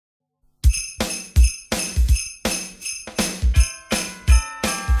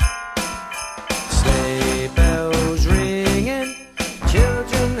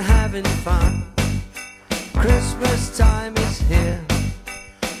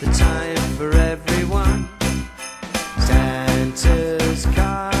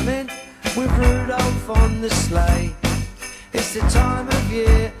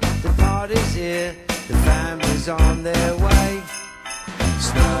on their way.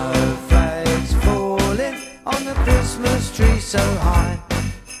 Snowflakes falling on the Christmas tree so high,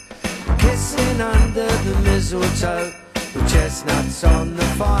 kissing under the mistletoe with chestnuts on the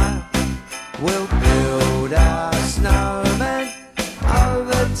fire. We'll build our snowman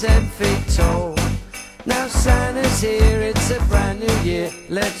over 10 feet tall. Now Santa's here, it's a brand new year,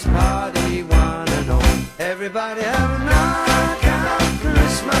 let's party one and all. Everybody have a knockout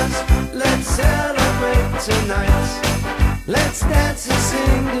Christmas, let's celebrate tonight. Let's dance and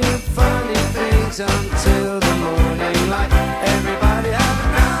sing, do funny things until the morning light. Everybody have a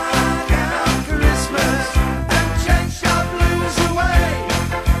knockout Christmas and change your blues away.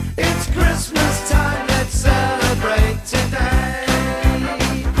 It's Christmas time, let's celebrate today.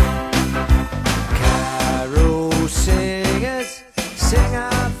 Carol singers sing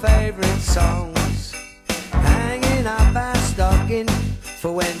our favorite songs, hanging up our stocking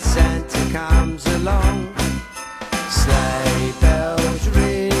for when Santa comes along. Sleigh bells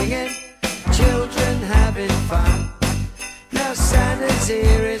ringing, children having fun. Now Santa's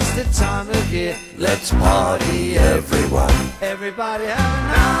here, it's the time of year, let's party everyone. Everybody have a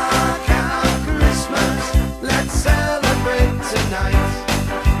knockout Christmas, let's celebrate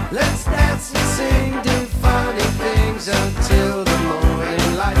tonight. Let's dance and sing, do funny things until the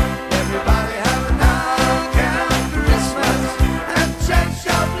morning light. Everybody have a knockout Christmas and change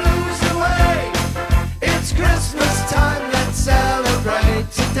your blues away. It's Christmas time, let's celebrate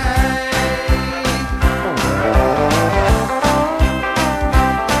today.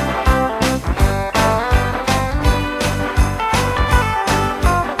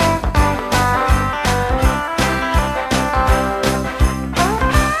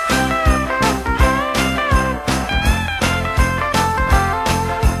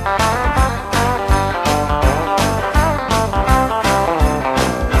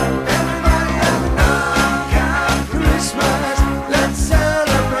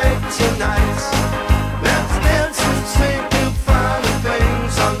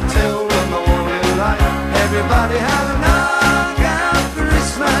 Everybody have a knockout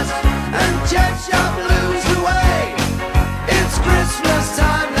Christmas and change your blues away. It's Christmas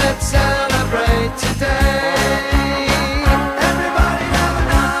time, let's celebrate today. Everybody have a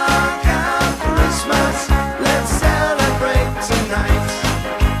knockout Christmas, let's celebrate tonight.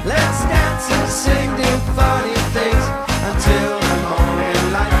 Let's dance and sing, do funny things until the morning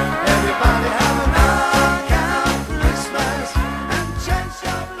light. Everybody have a knockout Christmas and change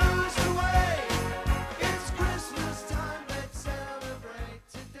your blues away. It's Christmas time, let's celebrate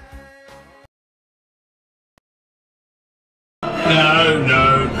today. No, no.